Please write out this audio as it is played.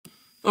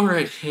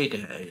Alright, hey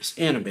guys,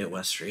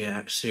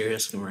 AnimeWestReacts here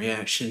is some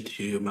reaction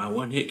to my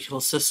one-hit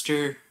kill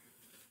sister,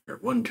 or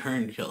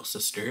one-turn kill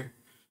sister,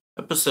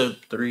 episode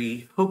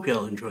 3. Hope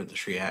y'all enjoyed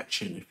this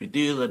reaction. If you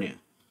do, then yeah,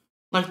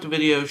 like the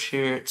video,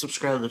 share it,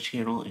 subscribe to the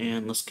channel,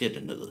 and let's get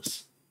into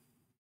this.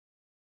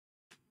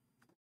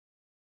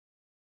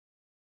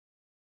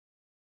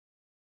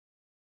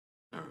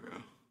 There we go.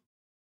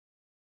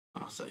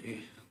 I'll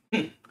say,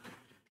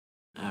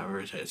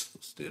 average high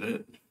school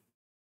student.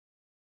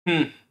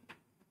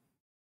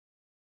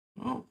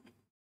 Oh.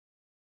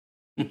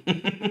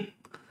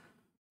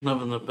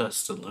 Loving the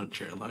best in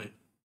literature life.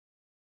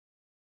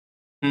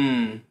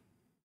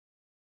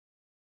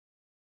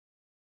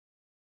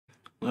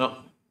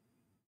 Well,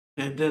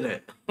 I did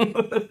it.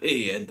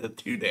 He had the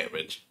 2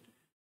 damage.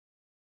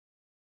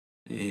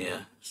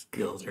 Yeah,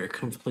 skills are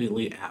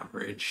completely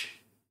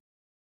average.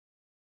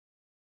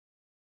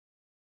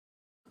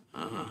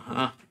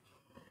 Uh-huh.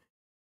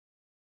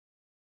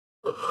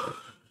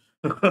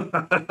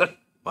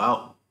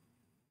 Wow.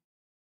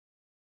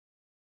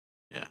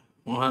 Yeah.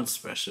 One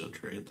special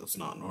trait that's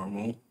not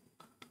normal.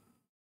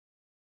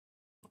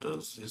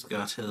 He's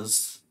got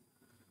his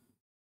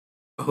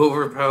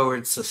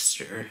overpowered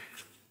sister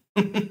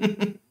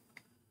on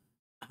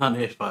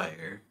a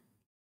fire.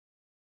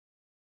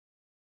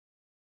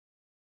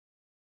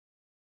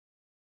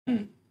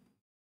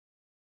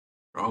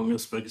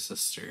 Strongest big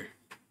sister.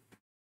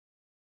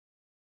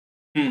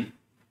 Hmm.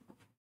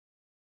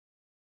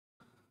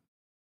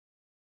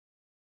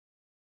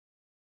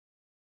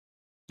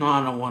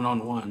 Not on a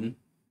one-on-one.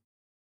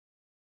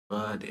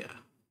 But yeah.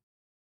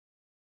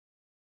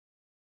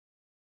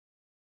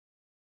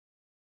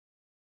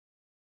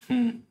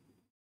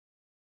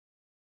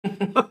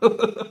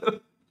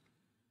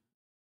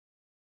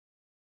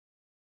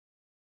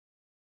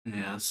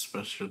 Yeah,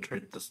 special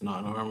trait that's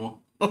not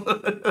normal.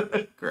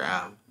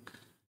 Grab.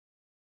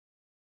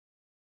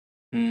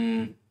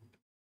 Hmm.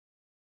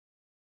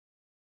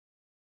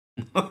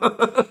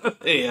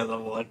 Yeah, the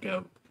look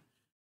up.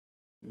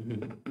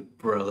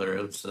 Brother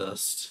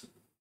obsessed.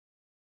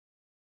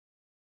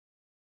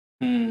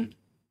 Hmm.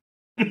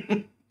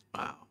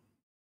 Wow.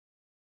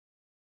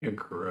 You're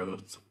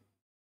gross.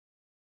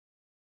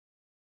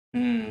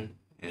 Hmm.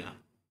 Yeah.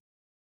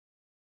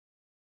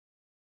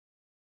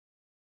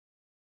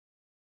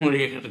 What are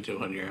you gonna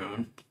do on your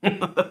own?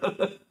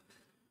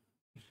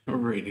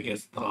 Reading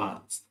his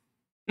thoughts.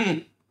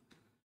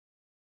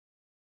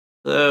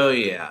 So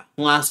yeah,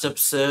 last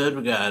episode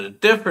we got a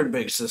different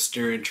big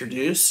sister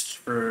introduced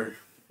for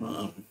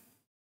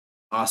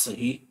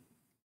Asahi,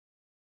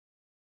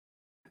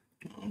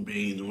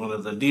 being one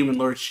of the Demon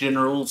Lord's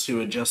generals who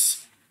had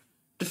just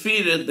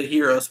defeated the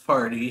hero's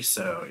party.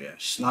 So yeah,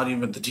 she's not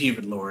even the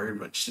Demon Lord,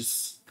 but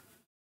she's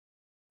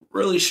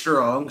really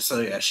strong.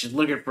 So yeah, she's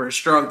looking for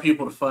strong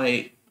people to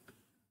fight.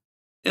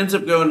 Ends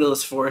up going to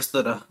this forest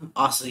that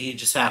Asahi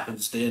just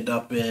happens to end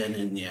up in,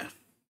 and yeah,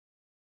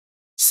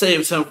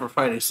 saves him from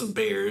fighting some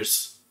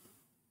bears.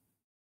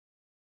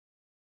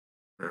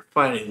 Or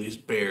fighting these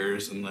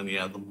bears, and then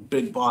yeah, the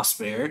big boss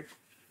bear.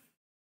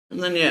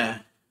 And then yeah,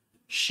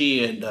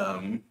 she and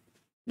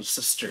the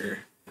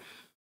sister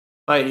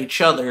fight each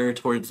other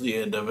towards the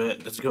end of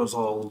it. It goes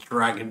all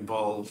Dragon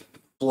Ball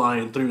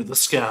flying through the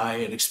sky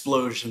and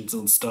explosions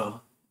and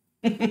stuff.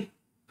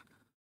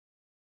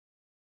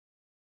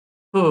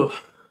 Oh,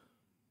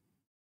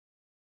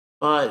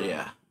 but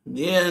yeah, in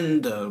the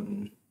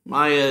end,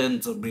 Maya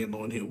ends up being the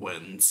one who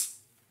wins.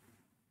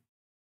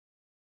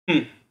 Hmm.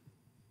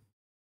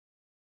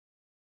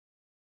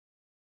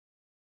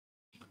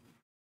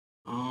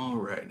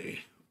 Alrighty.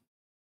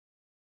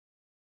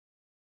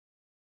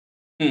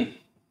 Hmm.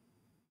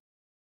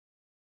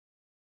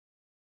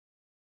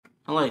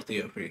 I like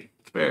the OP.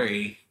 It's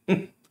very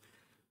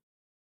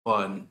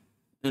fun,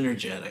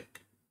 energetic.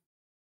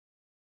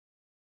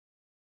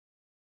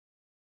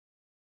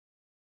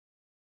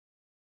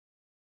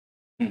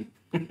 Hmm.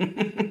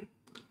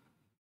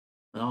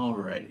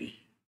 Alrighty.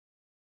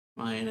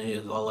 Maya-nee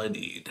is all I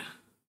need.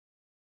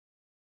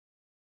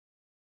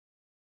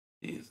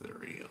 He's the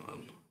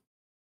Rion.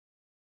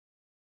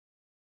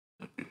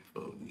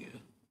 Epiphobia.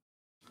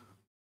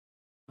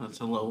 That's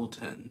a level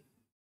 10.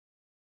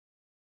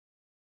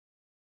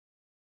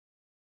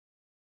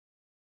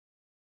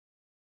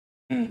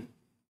 Hmm.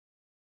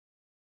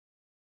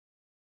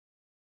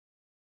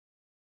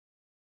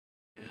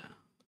 Yeah.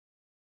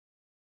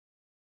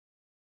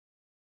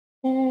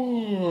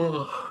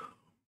 Oh.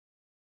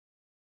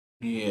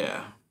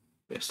 Yeah.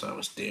 Based on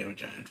his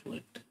damage I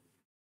inflict.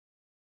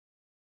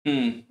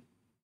 Hmm.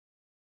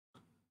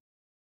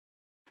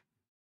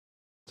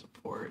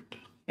 Support.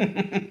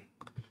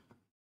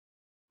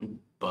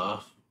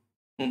 Buff.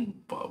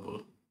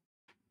 Bubba.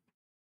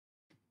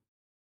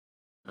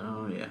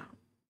 Oh, yeah.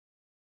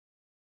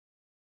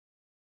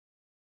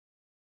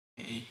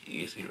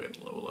 Easy way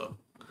to level up.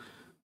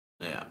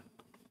 Yeah.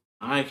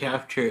 I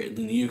capture it,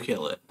 then you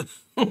kill it.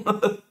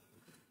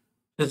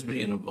 Just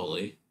being a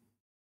bully.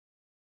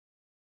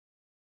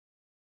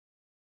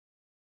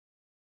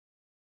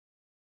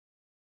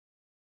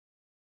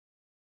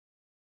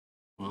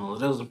 Well,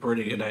 it is a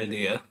pretty good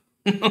idea.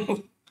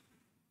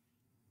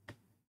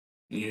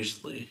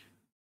 Usually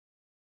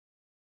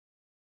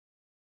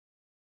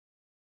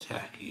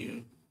attack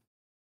you.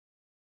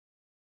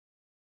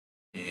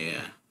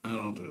 Yeah, I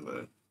don't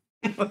do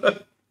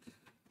that.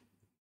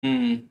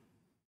 Hmm.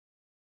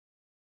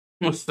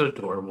 What's the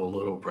adorable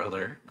little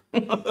brother?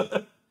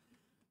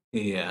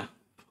 Yeah,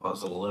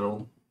 pause a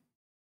little.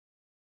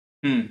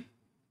 Hmm.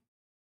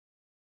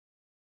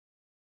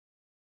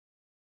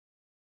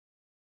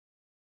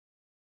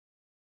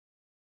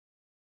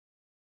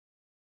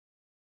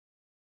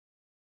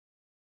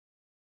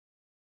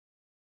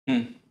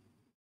 Hmm.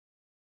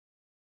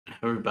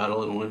 Every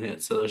battle in one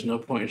hit, so there's no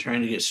point in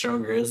trying to get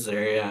stronger, is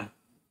there?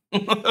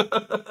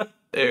 Yeah.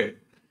 There.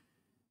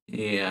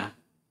 Yeah.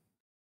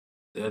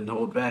 Didn't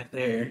hold back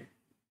there.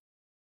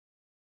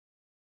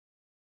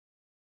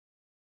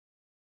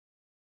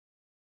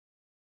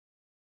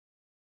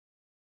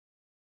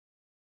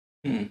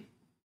 Hmm.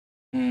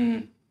 Hmm.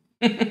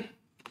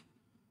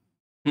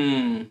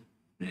 Hmm.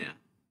 Yeah.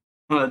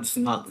 Let's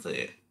not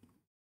say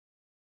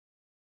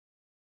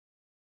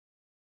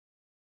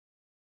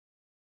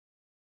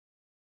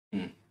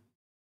it.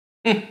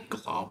 Hmm.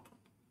 Glomp.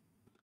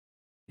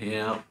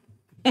 Yeah.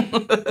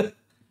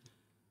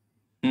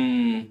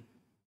 Hmm.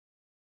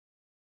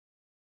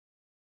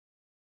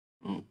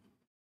 Oh.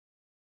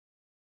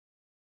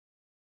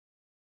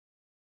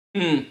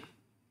 Hmm.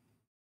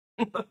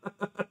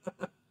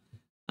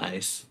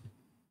 Nice.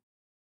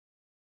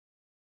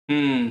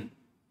 Hmm.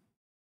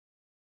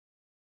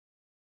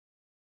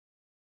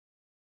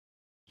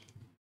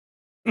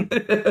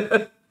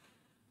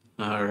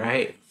 All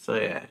right. So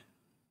yeah,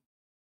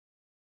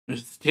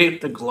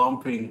 escape the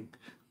glomping.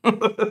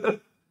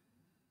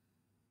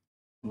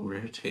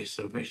 Rare taste,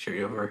 so make sure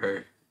you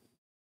overheard.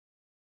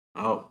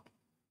 Oh.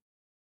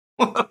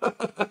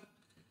 Oh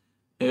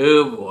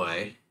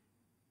boy.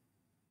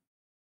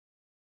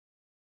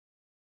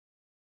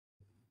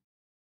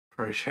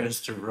 Probably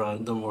tries to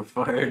run, the more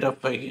fired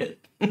up I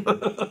get.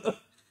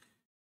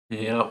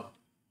 Yep.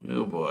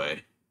 Oh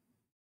boy.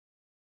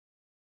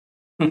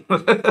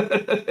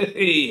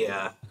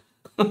 Yeah.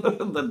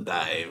 The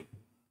dive.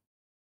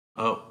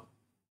 Oh.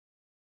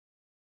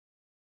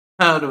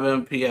 Out of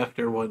MP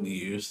after one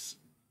use.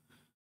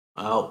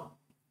 Oh.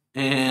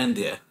 And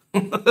yeah.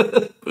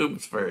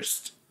 Boobs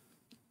first.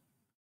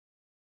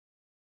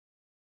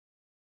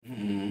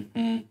 Hmm.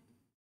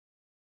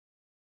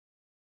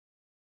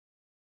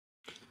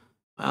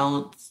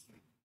 Well, it's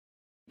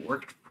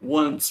worked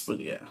once, but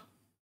yeah.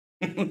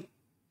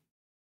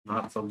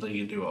 Not something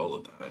you do all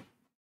the time.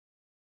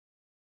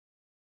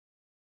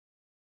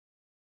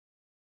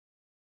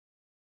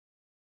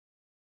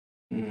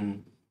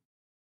 Mm.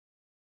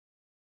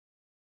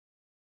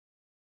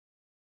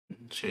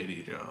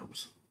 Shady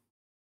jobs.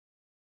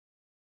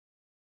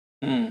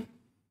 Mm.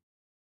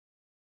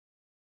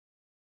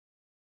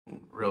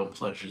 Real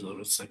pleasures of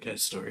isekai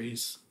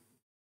stories.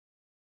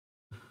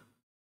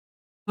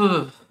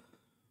 Hmm.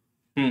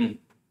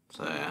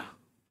 So yeah.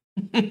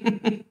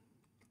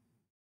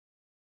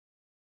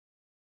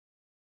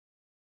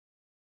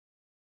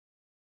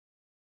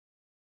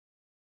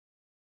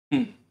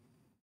 Hmm.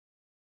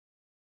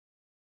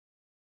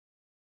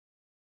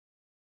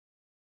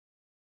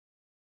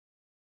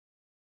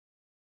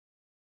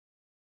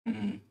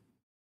 Mm.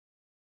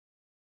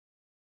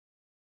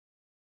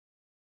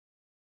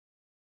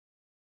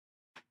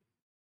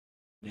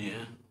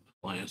 Yeah.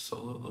 Playing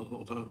solo the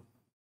whole time.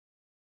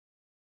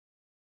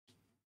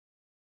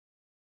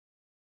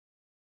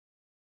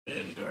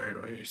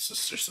 Vanguard, while your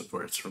sister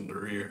supports from the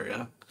rear,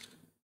 yeah.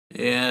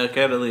 Yeah,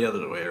 kind of the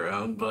other way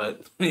around,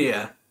 but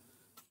yeah.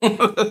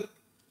 um,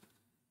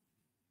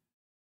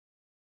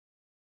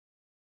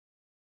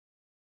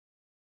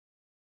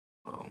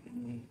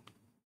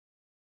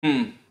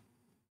 hmm.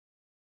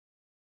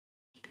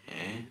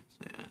 Okay.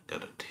 So yeah,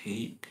 gotta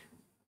take.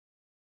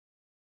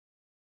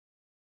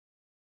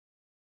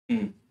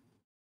 Hmm.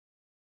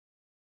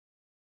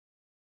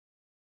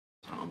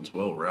 Sounds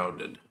well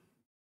rounded.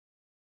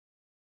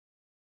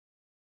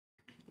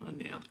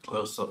 And yeah, the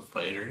close up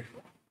fighter.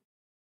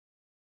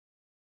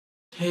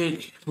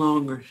 Take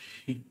longer,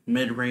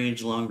 mid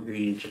range, long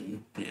range,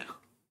 and yeah,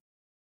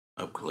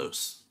 up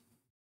close.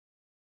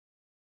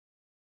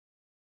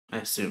 I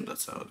assume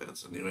that's how it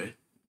is anyway.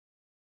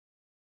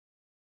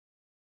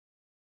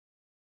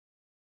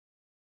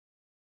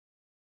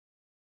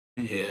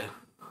 Yeah.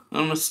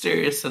 A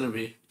mysterious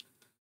enemy.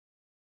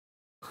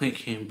 He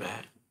came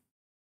back.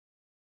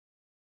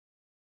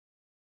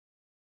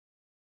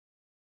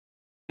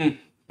 Hmm.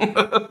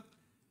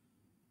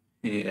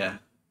 Yeah.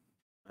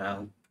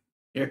 Well,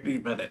 every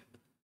minute.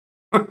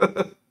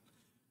 Hope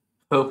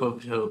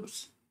of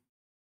hopes.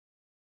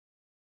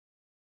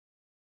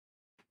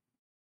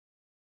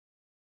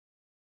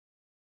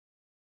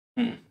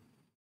 Hmm.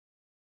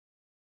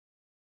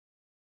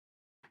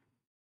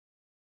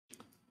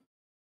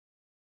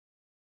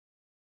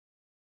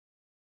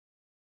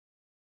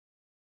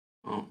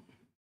 Oh.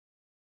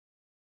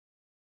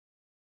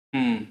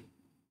 Hmm.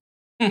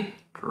 Hmm.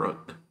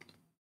 Crook.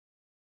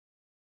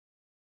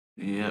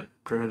 Yep,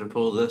 trying to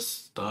pull this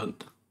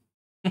stunt.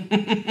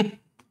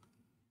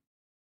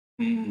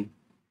 Hmm.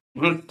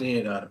 I'm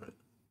staying out of it.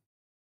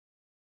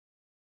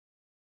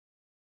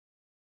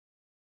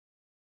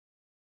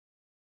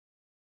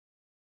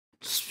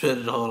 Spit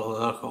it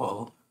all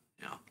alcohol.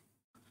 Yeah.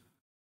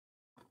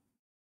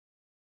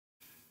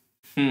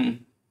 Hmm.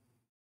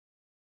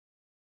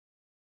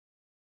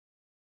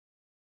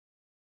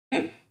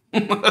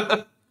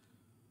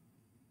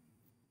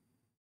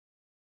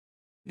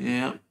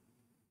 Yeah.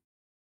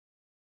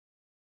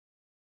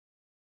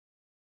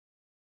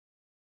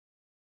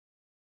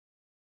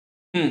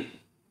 Hmm.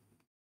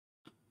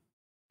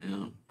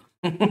 Yeah.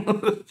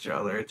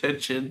 Draw their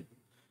attention.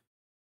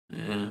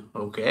 Yeah.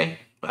 Okay.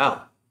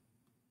 Wow.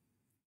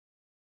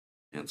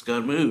 It's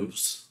got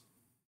moves.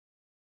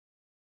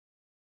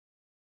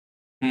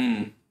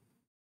 Hmm.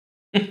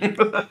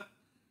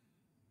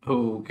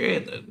 Okay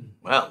then.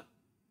 Well.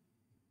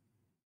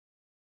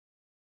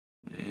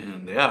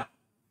 And yeah.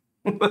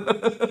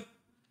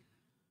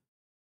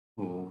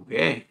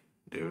 Okay.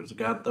 Dude's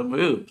got the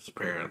moves,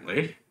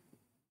 apparently.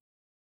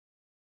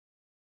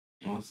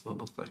 What's the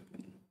little thing?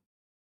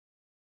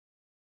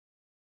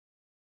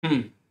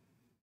 Hmm.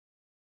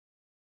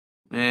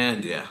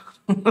 And yeah.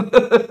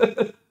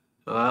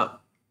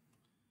 Well,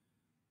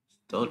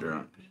 still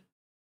drunk.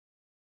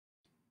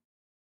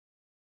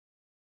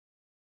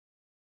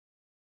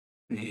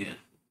 Yeah.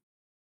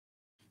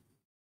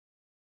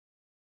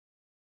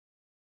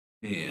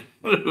 Yeah.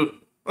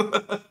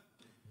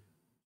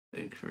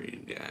 Big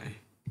Korean guy.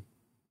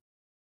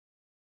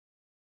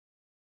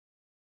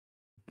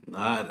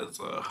 That is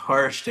a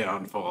harsh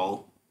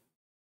downfall.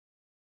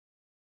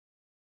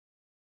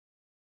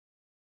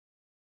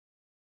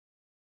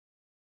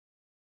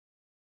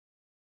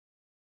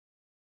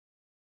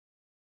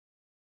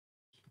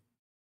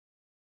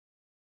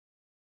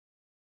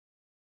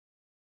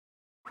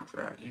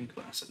 Dragon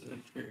class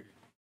adventure.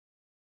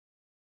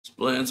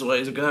 Explains why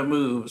he's got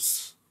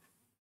moves.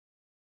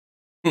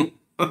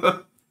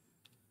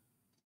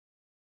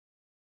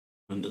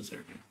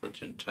 Undeserving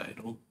legend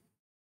title.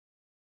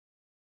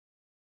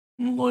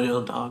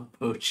 Loyal dog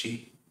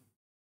Pochi.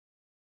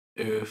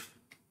 Oof.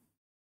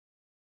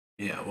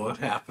 Yeah, what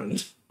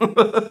happened?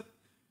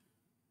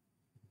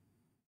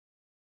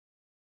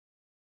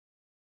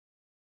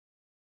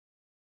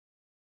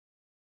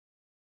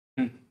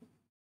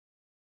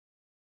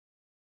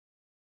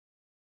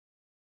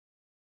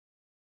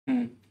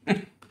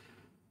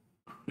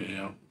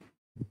 Yeah.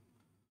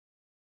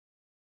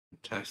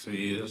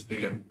 Taxi is to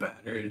get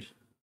battered.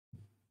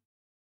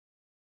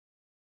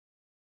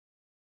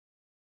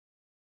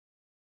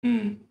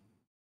 Hmm.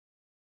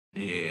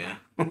 Yeah.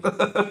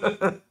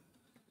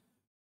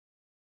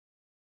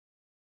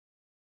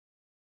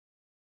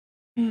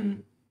 Hmm.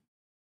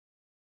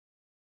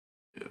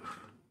 Oof.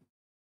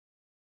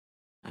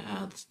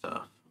 That's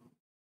tough.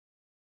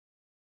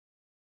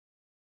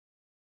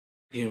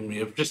 Give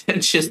me a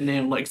pretentious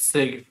name like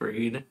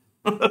Siegfried.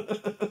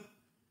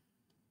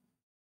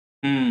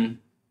 Hmm.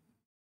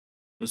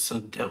 With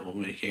some devil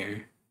may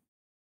care.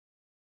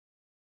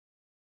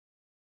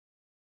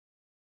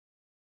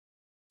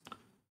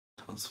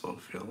 Townsfolk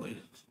feel like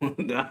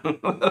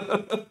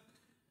down.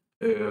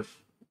 Oof.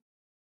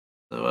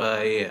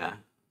 So yeah.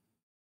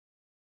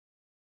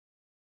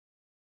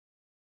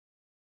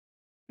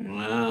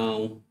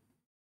 Well.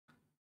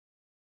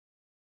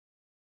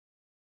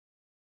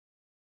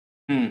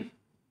 Hmm.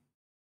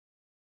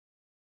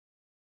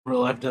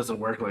 Real life doesn't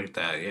work like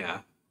that.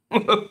 Yeah.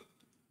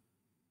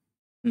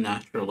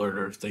 Natural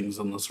order of things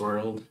in this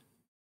world.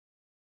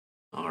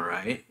 All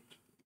right.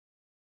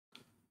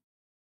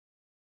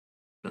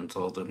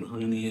 Consult the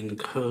Millennium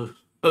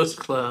Coast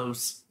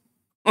Clubs.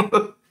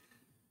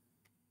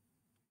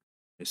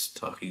 He's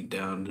talking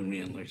down to me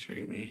and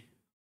lecturing me.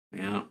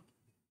 Yeah.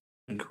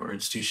 And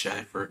Corin's too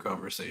shy for a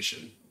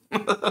conversation.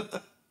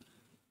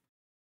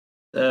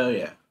 So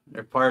yeah,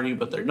 they're party,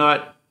 but they're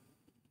not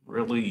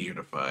really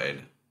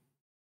unified.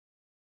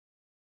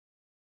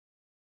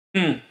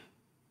 Hmm.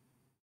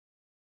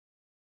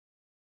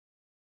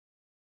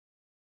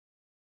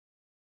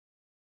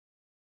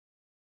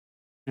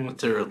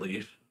 What's a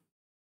relief?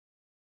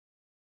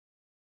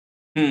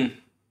 Hmm.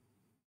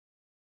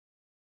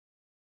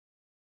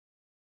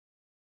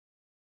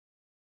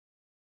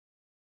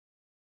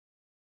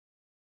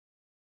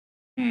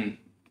 Hmm.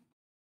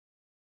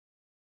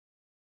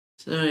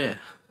 So yeah,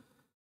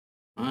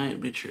 might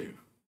be true.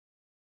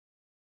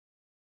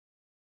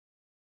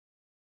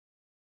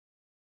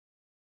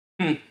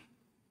 Hmm.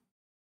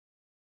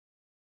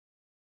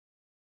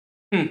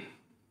 Hmm.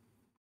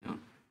 Yeah.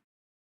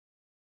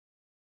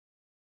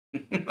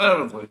 I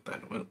was like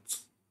that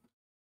once.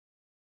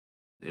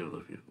 Able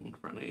to people in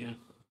front of you.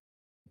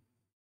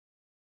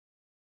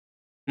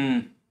 Hmm.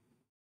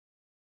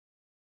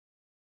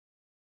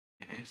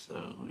 Okay,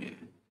 so yeah.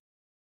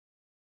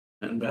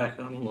 And back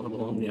on a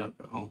little on the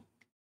alcohol.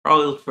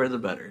 Probably look for the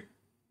better.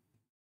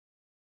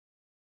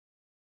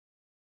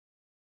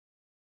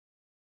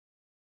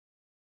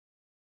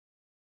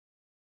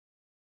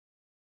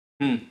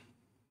 Hmm.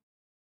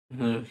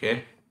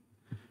 Okay.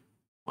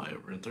 Why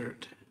over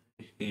third?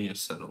 Yeah,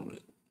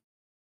 settlement.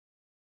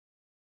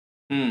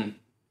 Hmm.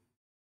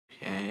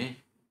 Okay.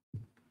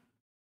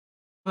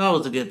 Well, it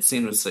was a good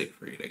scene with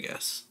Siegfried, I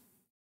guess.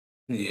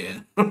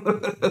 Yeah.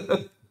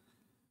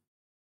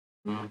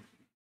 Hmm.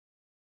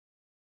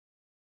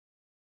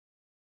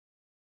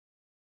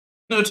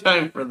 No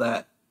time for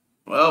that.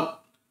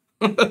 Well.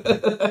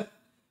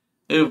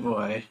 Oh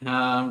boy.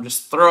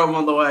 Just throw him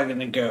on the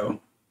wagon and go.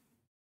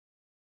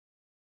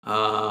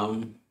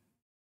 Um.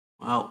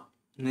 Well.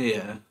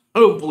 Yeah.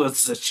 Hopeless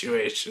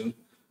situation.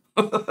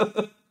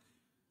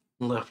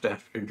 Left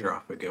after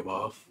dropping him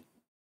off.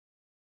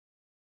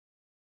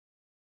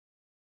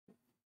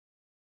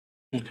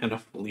 Kind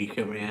of flee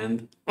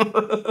command.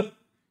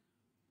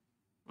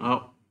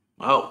 Oh.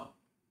 Oh.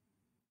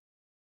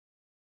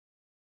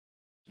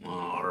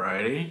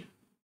 Alrighty.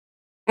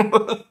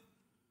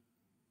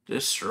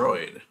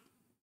 Destroyed.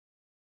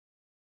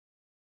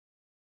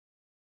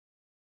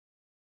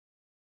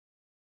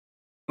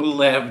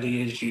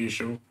 Lavity as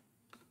usual.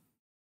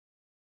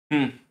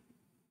 Hmm.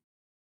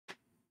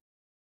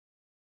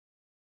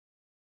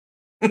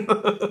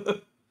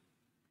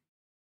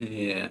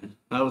 Yeah,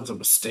 that was a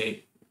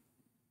mistake.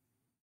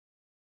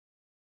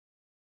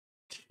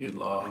 Too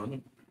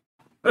long.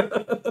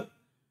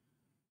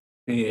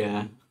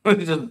 Yeah,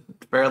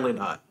 just barely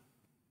not.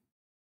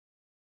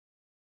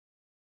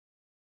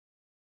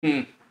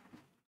 Hmm.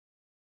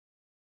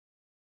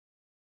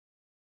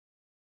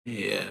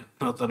 Yeah,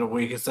 not that I'm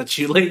weak, it's that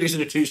you ladies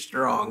are too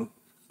strong.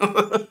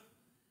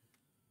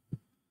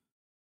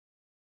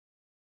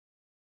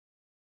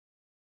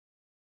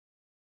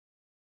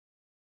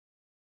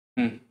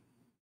 Hmm.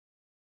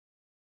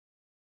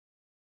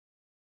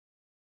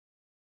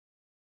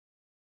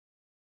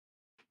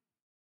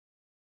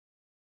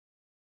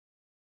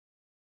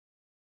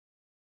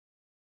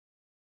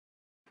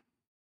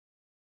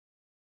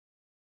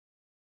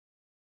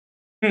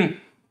 Hmm.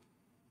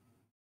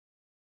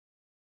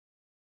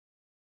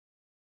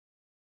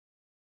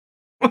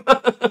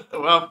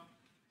 Well,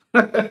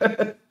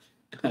 kind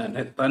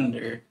of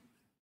thunder.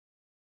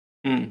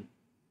 Hmm.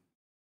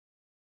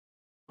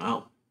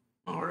 Well,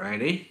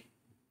 alrighty.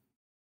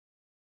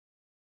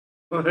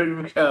 There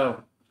we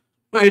go.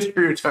 My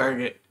true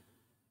target.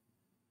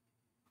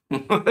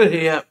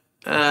 Yep.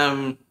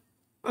 Um.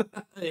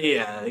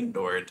 Yeah.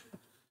 Ignored.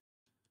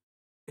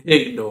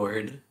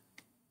 Ignored.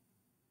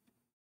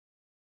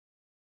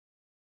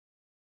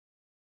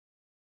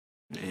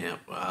 Yeah.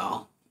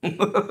 Well.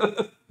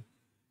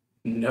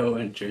 No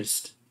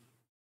interest.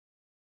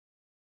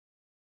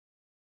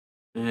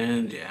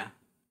 And yeah.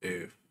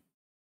 Oof.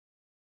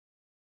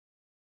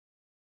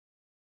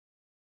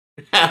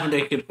 Half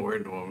naked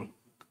horned woman.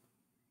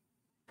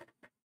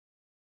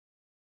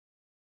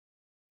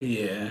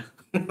 Yeah.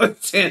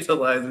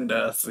 Tantalizing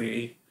to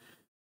see.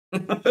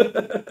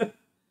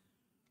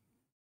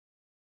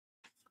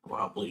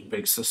 Wobbly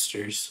big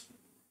sisters.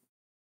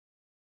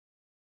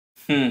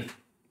 Hmm.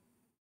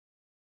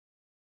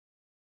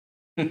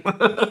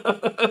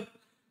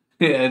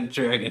 Yeah,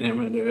 dragging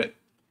him into it.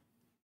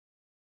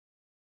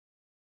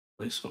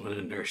 Policewoman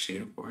in nurse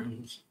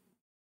uniforms.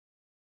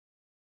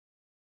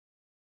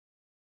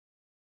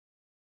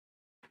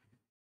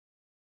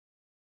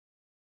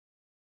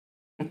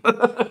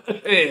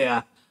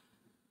 Yeah.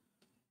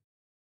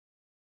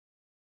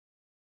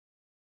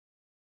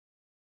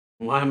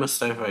 Why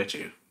must I fight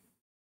you?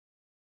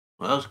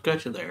 Well, it's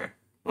got you there.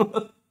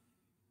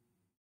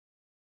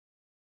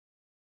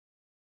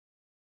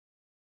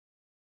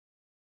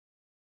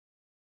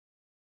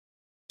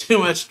 Too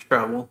much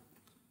trouble.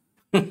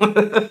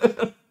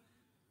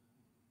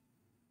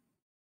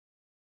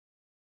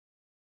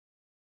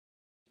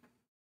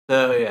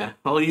 So yeah,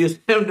 I'll use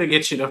him to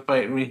get you to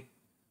fight me.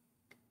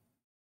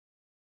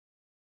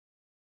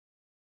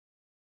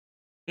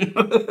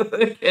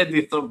 Can't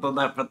do something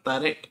that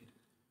pathetic.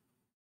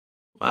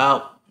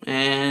 Well,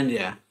 and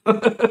yeah.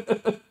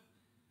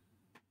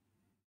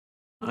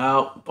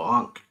 Well,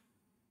 bonk.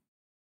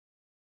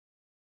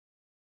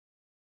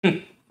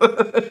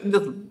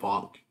 Just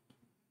bonk.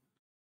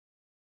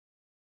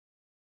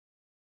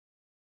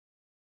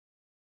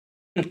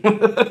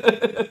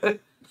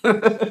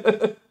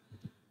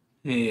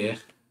 Yeah,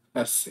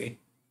 let's see.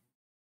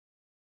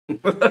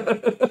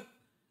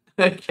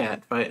 A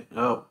cat fight.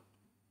 Oh,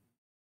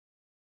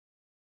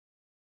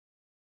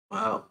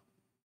 wow.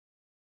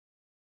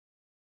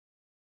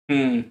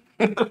 Hmm.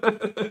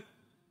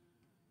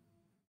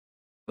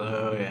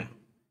 So yeah.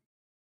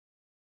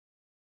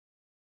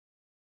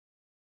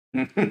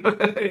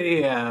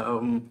 Yeah,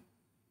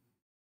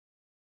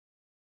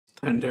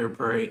 thunder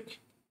break.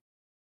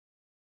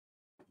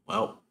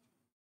 Well.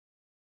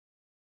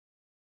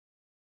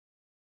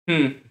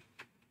 Hmm.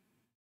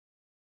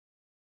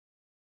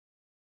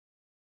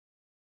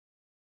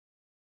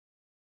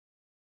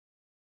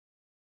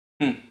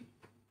 Hmm.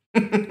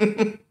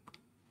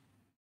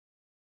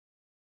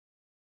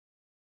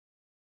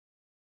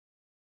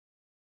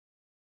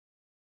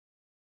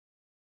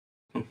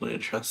 Completely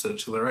trusted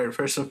to the right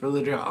person for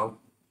the job.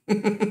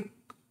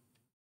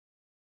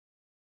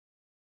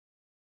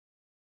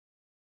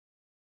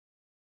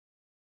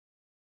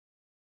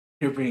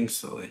 You're being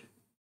silly.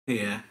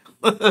 Yeah.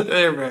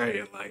 They're very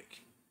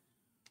alike.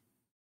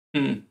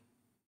 Hmm.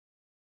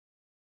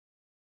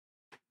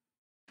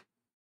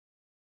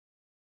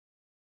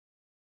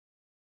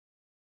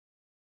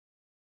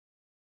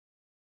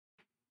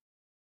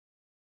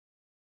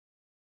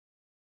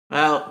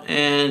 Well,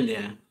 and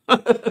yeah.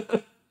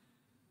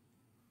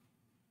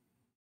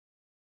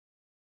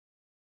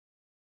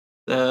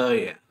 So,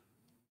 yeah.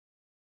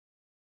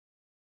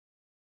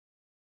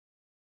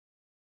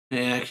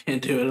 Yeah, I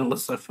can't do it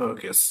unless I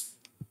focus.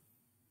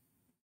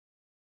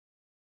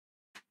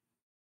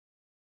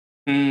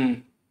 Hmm.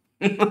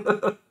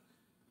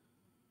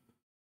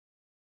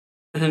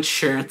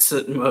 Insurance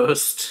at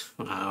most.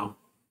 Wow.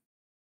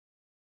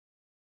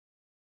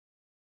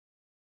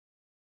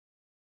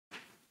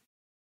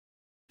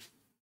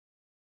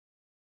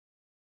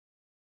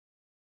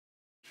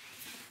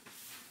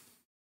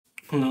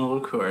 Well,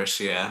 of course,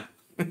 yeah.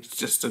 It's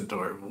just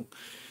adorable.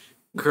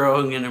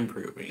 Growing and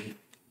improving.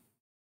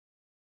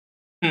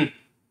 Hmm.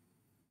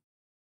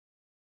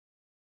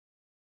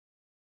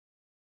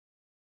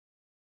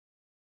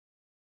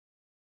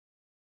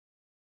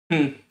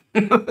 Hmm.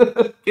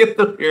 Get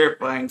the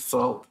purifying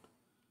salt.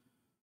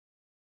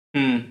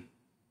 Hmm.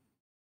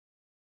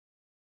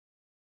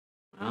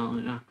 Well,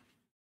 yeah.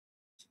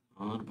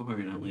 On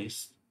board at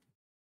least.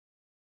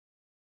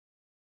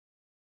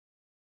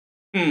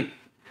 Hmm.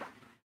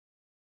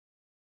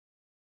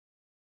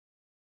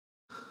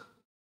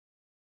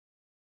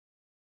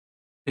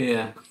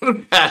 Yeah.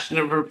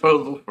 Passionate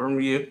proposal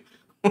from you.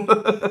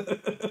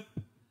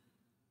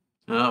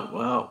 Oh,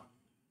 well.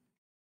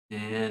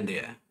 And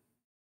yeah.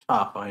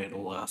 Top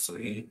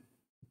idolosity.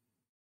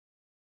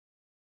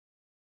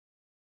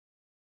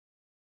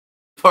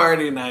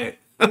 Party night.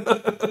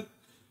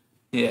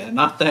 Yeah,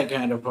 not that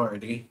kind of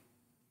party.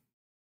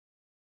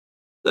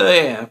 So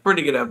yeah,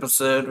 pretty good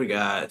episode. We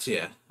got,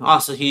 yeah,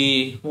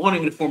 Asahi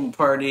wanting to form a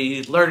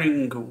party,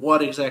 learning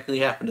what exactly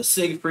happened to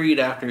Siegfried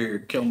after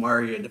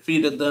Kilmaria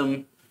defeated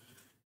them.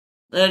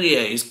 Then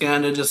yeah, he's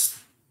kind of just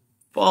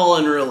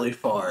fallen really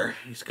far.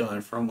 He's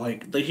gone from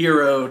like the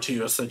hero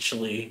to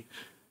essentially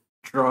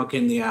drunk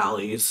in the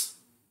alleys.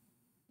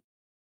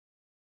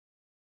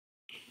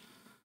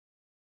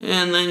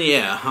 And then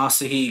yeah,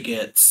 Asahi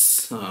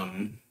gets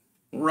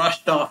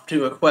rushed off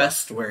to a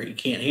quest where he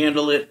can't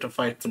handle it to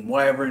fight some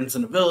wyverns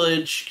in a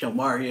village.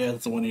 Kilmaria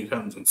is the one who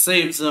comes and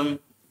saves him.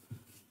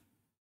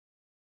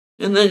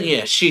 And then,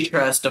 yeah, she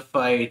tries to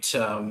fight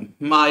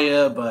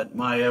Maya, but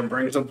Maya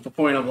brings up the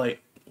point of,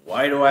 like,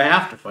 why do I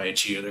have to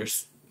fight you?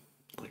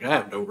 I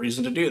have no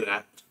reason to do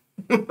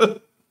that.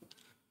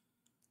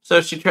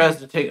 So she tries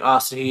to take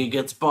Asahi,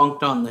 gets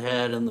bonked on the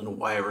head, and then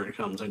Wyvern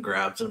comes and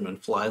grabs him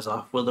and flies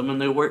off with him,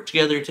 and they work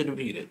together to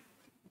defeat it.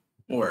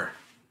 Or,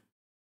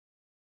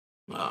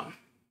 um,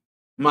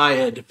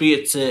 Maya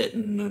defeats it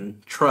and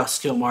then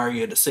trusts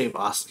Kilmaria to save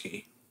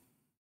Asahi.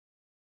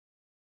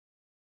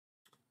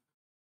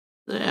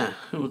 So, yeah,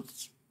 it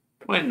was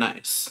quite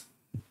nice.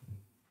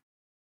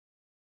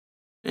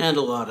 And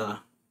a lot of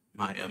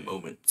Maya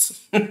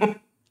moments.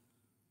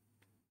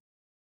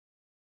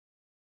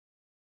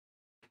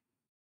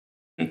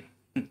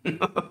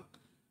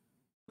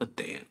 The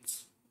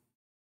dance.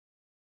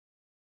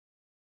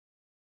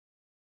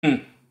 Hmm.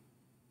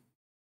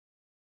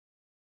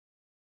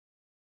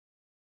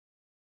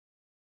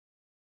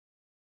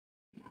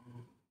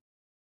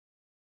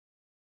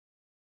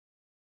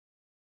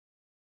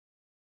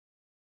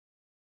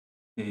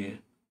 Yeah.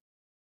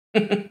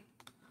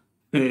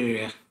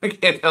 Yeah. I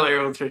can't tell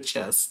her with her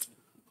chest.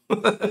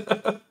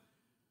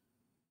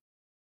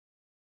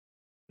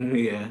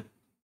 Yeah.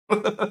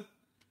 um,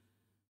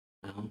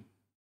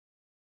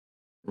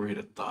 read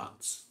of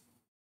thoughts.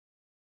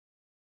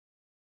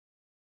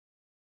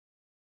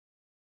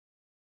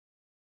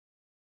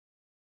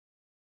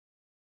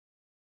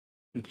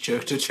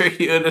 Joke to trick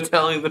you into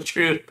telling the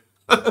truth.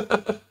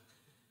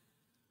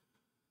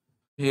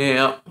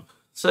 Yeah.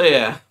 So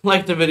yeah,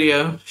 like the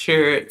video,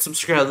 share it,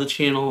 subscribe to the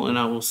channel, and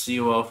I will see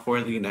you all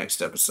for the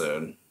next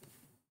episode.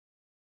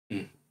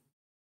 So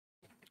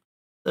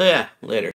yeah, later.